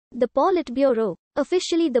The Politburo,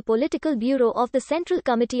 officially the Political Bureau of the Central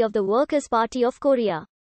Committee of the Workers' Party of Korea,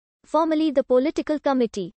 formerly the Political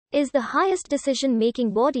Committee, is the highest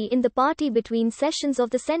decision-making body in the party between sessions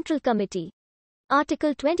of the Central Committee.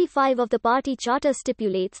 Article 25 of the party charter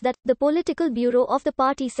stipulates that the Political Bureau of the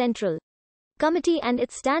Party Central Committee and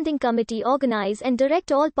its Standing Committee organize and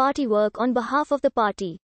direct all party work on behalf of the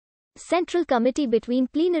party Central Committee between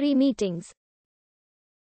plenary meetings.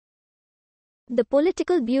 The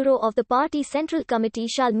Political Bureau of the Party Central Committee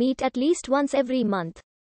shall meet at least once every month.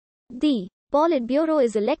 The Politburo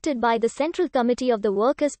is elected by the Central Committee of the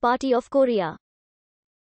Workers' Party of Korea.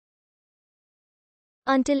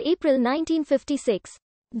 Until April 1956,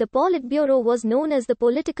 the Politburo was known as the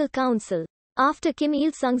Political Council, after Kim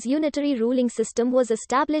Il-sung's unitary ruling system was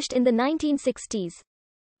established in the 1960s.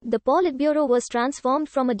 The Politburo was transformed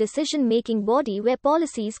from a decision-making body where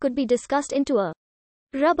policies could be discussed into a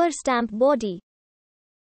rubber stamp body.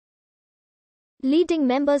 Leading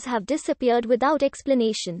members have disappeared without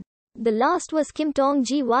explanation. The last was Kim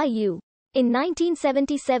Tong-gyu. In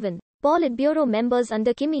 1977, Politburo members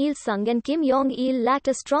under Kim Il-sung and Kim Jong-il lacked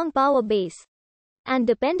a strong power base and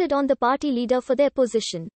depended on the party leader for their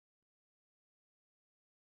position.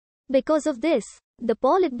 Because of this, the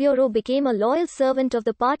Politburo became a loyal servant of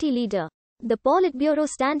the party leader. The Politburo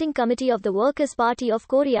Standing Committee of the Workers' Party of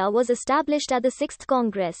Korea was established at the 6th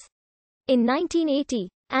Congress in 1980,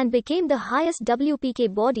 and became the highest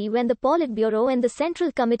WPK body when the Politburo and the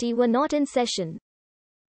Central Committee were not in session.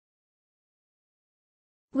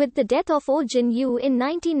 With the death of Oh Jin-yoo in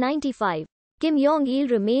 1995, Kim Jong-il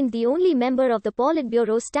remained the only member of the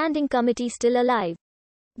Politburo Standing Committee still alive.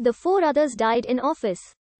 The four others died in office.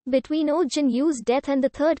 Between Oh Jin-yoo's death and the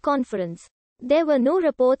Third Conference, there were no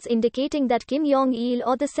reports indicating that Kim Jong-il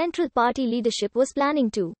or the Central Party leadership was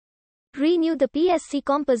planning to renew the PSC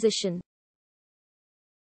composition.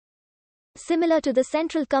 Similar to the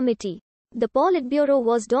Central Committee, the Politburo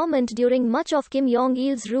was dormant during much of Kim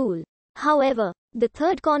Jong-il's rule. However, the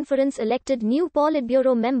Third Conference elected new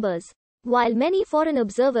Politburo members. While many foreign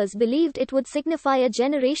observers believed it would signify a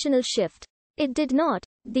generational shift, it did not.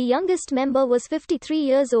 The youngest member was 53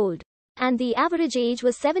 years old, and the average age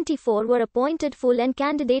was 74 were appointed full and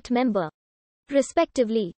candidate member,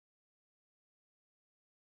 respectively.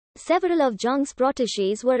 Several of Jung's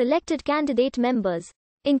protégés were elected candidate members,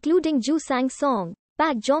 including Ju Sang-song.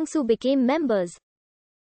 Park Jong-soo became members.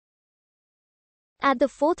 At the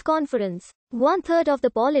Fourth Conference, one-third of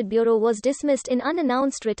the Politburo was dismissed in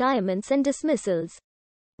unannounced retirements and dismissals.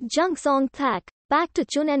 Jung Song-thak, Park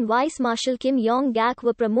To-chun and Vice Marshal Kim Yong-gak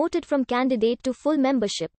were promoted from candidate to full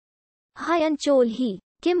membership. Hyun Chol-hee,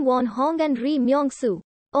 Kim Won-hong and Ri Myong-soo,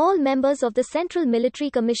 all members of the Central Military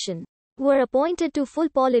Commission, were appointed to full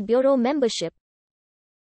Politburo membership.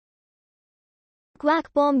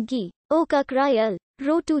 Kwak Pom-gi, Oh Kuk-ryul,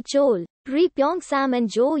 Ro Tu-chol, Ri Pyong-sam and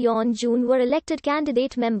Jo Yeon-jun were elected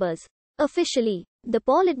candidate members. Officially, the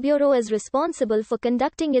Politburo is responsible for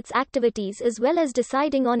conducting its activities as well as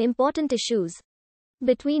deciding on important issues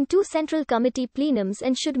between two Central Committee plenums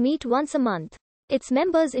and should meet once a month. Its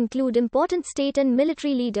members include important state and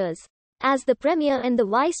military leaders, as the Premier and the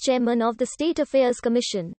Vice Chairman of the State Affairs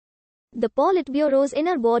Commission. The Politburo's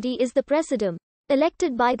inner body is the Presidium,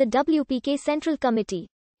 elected by the WPK Central Committee,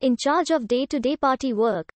 in charge of day-to-day party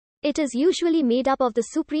work. It is usually made up of the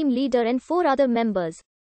Supreme Leader and four other members.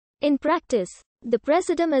 In practice, the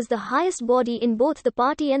Presidium is the highest body in both the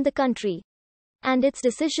party and the country, and its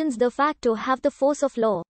decisions de facto have the force of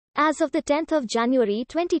law. As of the 10th of January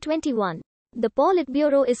 2021, the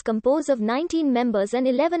Politburo is composed of 19 members and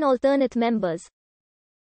 11 alternate members.